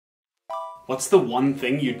What's the one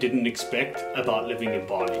thing you didn't expect about living in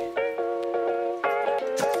Bali?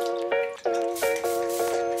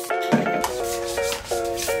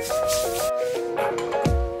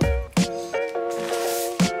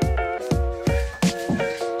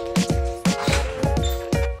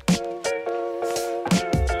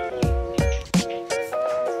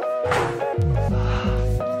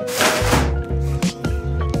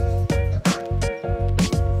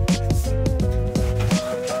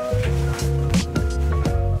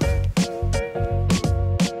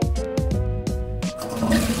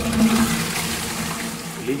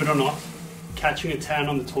 Believe it or not, catching a tan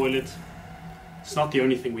on the toilet, it's not the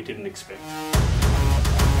only thing we didn't expect.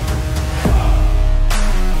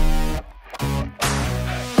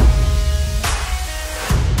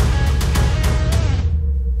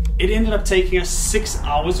 It ended up taking us 6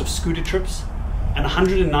 hours of scooter trips and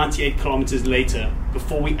 198 kilometers later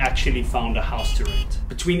before we actually found a house to rent.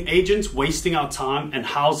 Between agents wasting our time and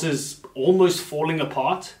houses almost falling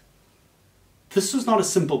apart, this was not a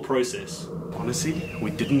simple process. Honestly, we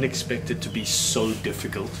didn't expect it to be so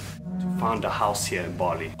difficult to find a house here in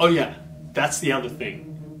Bali. Oh yeah, that's the other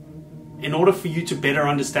thing. In order for you to better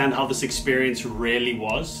understand how this experience really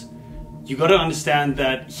was, you got to understand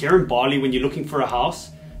that here in Bali, when you're looking for a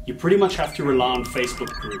house, you pretty much have to rely on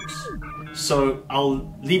Facebook groups. So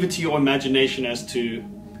I'll leave it to your imagination as to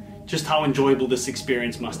just how enjoyable this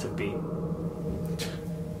experience must have been.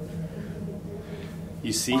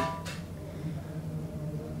 You see?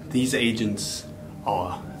 These agents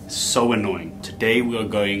are so annoying. Today we are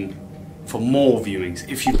going for more viewings.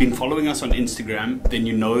 If you've been following us on Instagram, then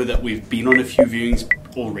you know that we've been on a few viewings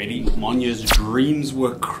already. Manya's dreams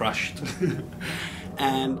were crushed.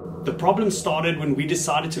 And the problem started when we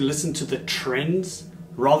decided to listen to the trends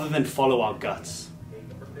rather than follow our guts.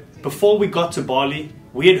 Before we got to Bali,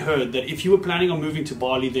 we had heard that if you were planning on moving to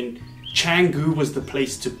Bali, then Canggu was the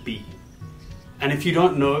place to be. And if you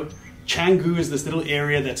don't know, Canggu is this little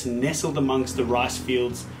area that's nestled amongst the rice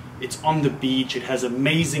fields. It's on the beach, it has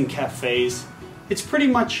amazing cafes. It's pretty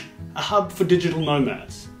much a hub for digital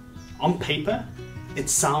nomads. On paper, it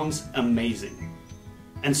sounds amazing.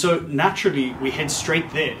 And so naturally, we head straight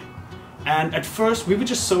there. And at first, we were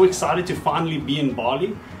just so excited to finally be in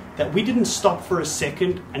Bali that we didn't stop for a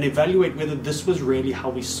second and evaluate whether this was really how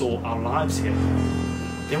we saw our lives here.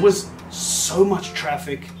 There was so much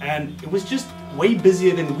traffic and it was just way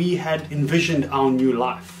busier than we had envisioned our new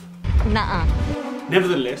life.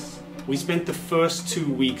 Nevertheless, we spent the first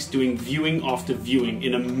 2 weeks doing viewing after viewing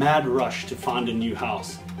in a mad rush to find a new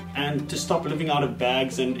house and to stop living out of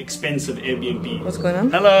bags and expensive Airbnb. What's going on?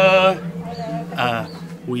 Hello!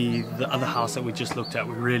 The other house that we just looked at,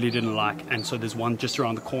 we really didn't like, and so there's one just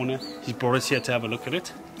around the corner. He's brought us here to have a look at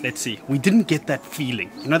it. Let's see. We didn't get that feeling.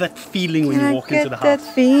 You know that feeling when you walk into the house? That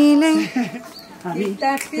feeling.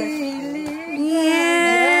 That feeling. Yeah.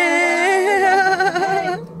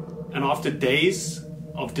 And after days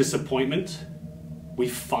of disappointment, we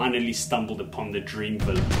finally stumbled upon the dream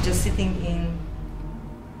villa. Just sitting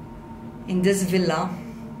in this villa,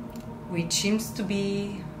 which seems to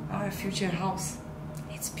be our future house.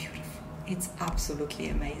 It's beautiful. It's absolutely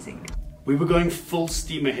amazing. We were going full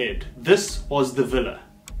steam ahead. This was the villa.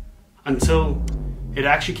 Until it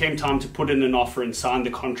actually came time to put in an offer and sign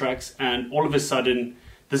the contracts, and all of a sudden,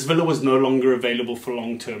 this villa was no longer available for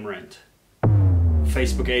long-term rent.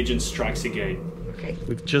 Facebook agent strikes again. Okay.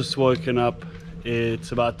 We've just woken up.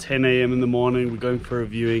 It's about 10 a.m. in the morning. We're going for a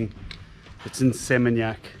viewing. It's in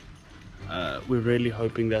Seminyak. We're really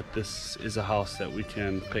hoping that this is a house that we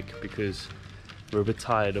can pick because we're a bit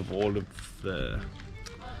tired of all of the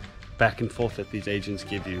back and forth that these agents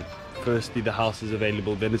give you. Firstly, the house is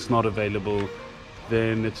available, then it's not available,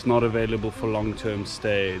 then it's not available for long-term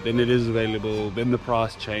stay, then it is available, then the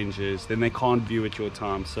price changes, then they can't view at your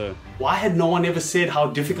time. So why had no one ever said how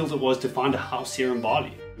difficult it was to find a house here in Bali?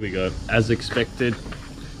 Here we go. As expected,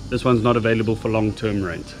 this one's not available for long-term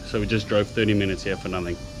rent, so we just drove 30 minutes here for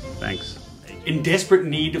nothing. Thanks. In desperate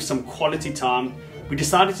need of some quality time, we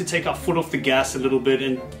decided to take our foot off the gas a little bit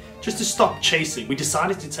and just to stop chasing. We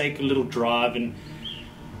decided to take a little drive and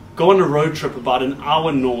go on a road trip about an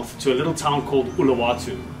hour north to a little town called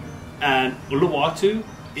Uluwatu. And Uluwatu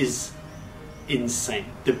is insane.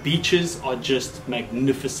 The beaches are just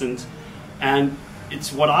magnificent, and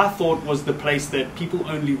it's what I thought was the place that people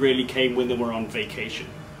only really came when they were on vacation.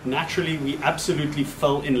 Naturally, we absolutely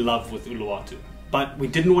fell in love with Uluwatu. But we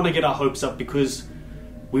didn't want to get our hopes up because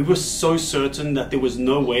we were so certain that there was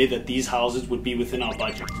no way that these houses would be within our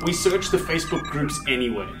budget. We searched the Facebook groups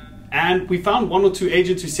anyway, and we found 1 or 2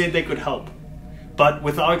 agents who said they could help. But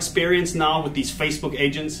with our experience now with these Facebook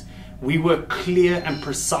agents, we were clear and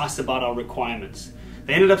precise about our requirements.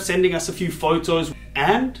 They ended up sending us a few photos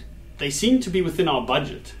and they seemed to be within our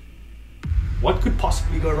budget. What could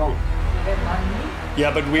possibly go wrong?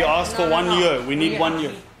 Yeah, but we asked for 1 year. We need 1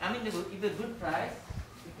 year. I mean, if a good price,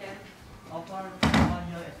 we can offer 1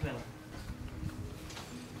 year as well.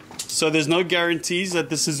 So there's no guarantees that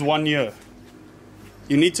this is 1 year.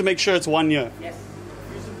 You need to make sure it's 1 year. Yes.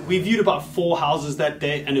 We viewed about 4 houses that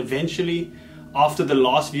day, and eventually, after the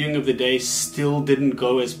last viewing of the day still didn't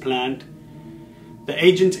go as planned, the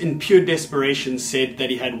agent in pure desperation said that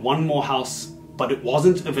he had 1 more house, but it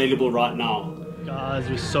wasn't available right now. Guys,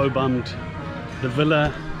 we're so bummed. The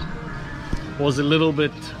villa was a little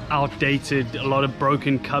bit outdated, a lot of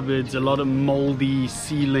broken cupboards, a lot of moldy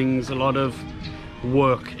ceilings, a lot of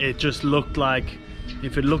work. It just looked like,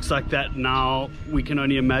 if it looks like that now, we can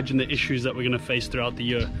only imagine the issues that we're going to face throughout the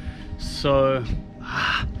year. So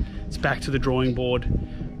it's back to the drawing board.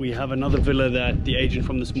 We have another villa that the agent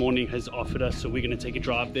from this morning has offered us, so we're going to take a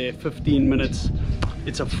drive there, 15 minutes.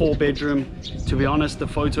 It's a 4-bedroom. To be honest, the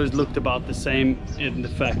photos looked about the same in the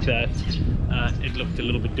fact that it looked a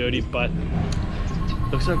little bit dirty, but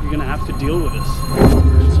looks like we're going to have to deal with this.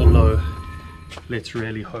 So low. Let's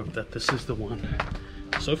really hope that this is the one.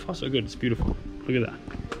 So far so good. It's beautiful. Look at that.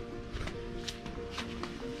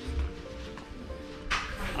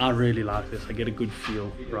 I really like this. I get a good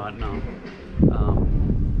feel right now.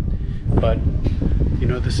 But you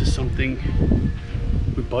know, this is something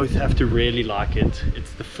we both have to really like it.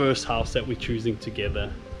 It's the first house that we're choosing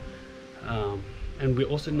together, and we're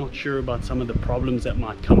also not sure about some of the problems that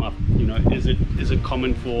might come up. You know, is it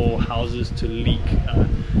common for houses to leak?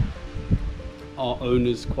 Our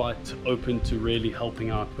owner's quite open to really helping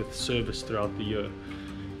out with service throughout the year.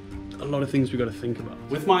 A lot of things we got to think about.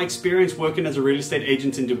 With my experience working as a real estate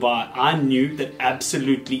agent in Dubai, I knew that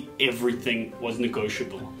absolutely everything was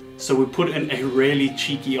negotiable. So we put in a really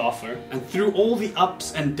cheeky offer, and through all the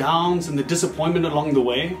ups and downs and the disappointment along the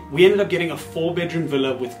way, we ended up getting a 4-bedroom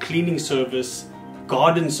villa with cleaning service,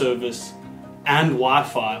 garden service, and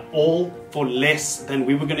Wi-Fi, all for less than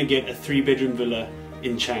we were going to get a 3-bedroom villa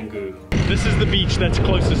in Canggu. This is the beach that's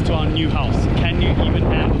closest to our new house. Can you even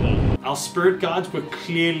handle it? Our spirit guides were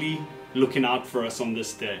clearly looking out for us on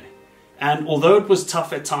this day. And although it was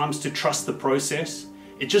tough at times to trust the process,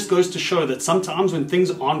 it just goes to show that sometimes when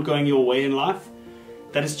things aren't going your way in life,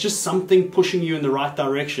 that it's just something pushing you in the right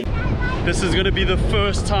direction. This is going to be the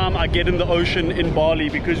first time I get in the ocean in Bali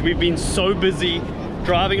because we've been so busy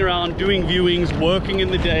driving around, doing viewings, working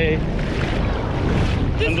in the day.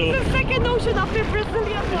 This is the second ocean after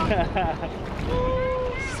Brazilian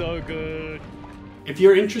one. So good. If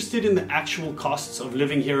you're interested in the actual costs of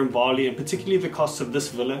living here in Bali, and particularly the costs of this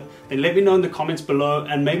villa, then let me know in the comments below,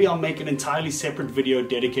 and maybe I'll make an entirely separate video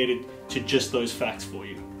dedicated to just those facts for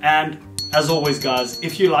you. And as always guys,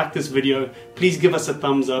 if you like this video, please give us a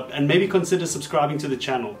thumbs up and maybe consider subscribing to the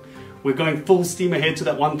channel. We're going full steam ahead to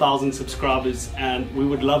that 1,000 subscribers, and we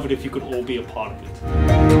would love it if you could all be a part of it.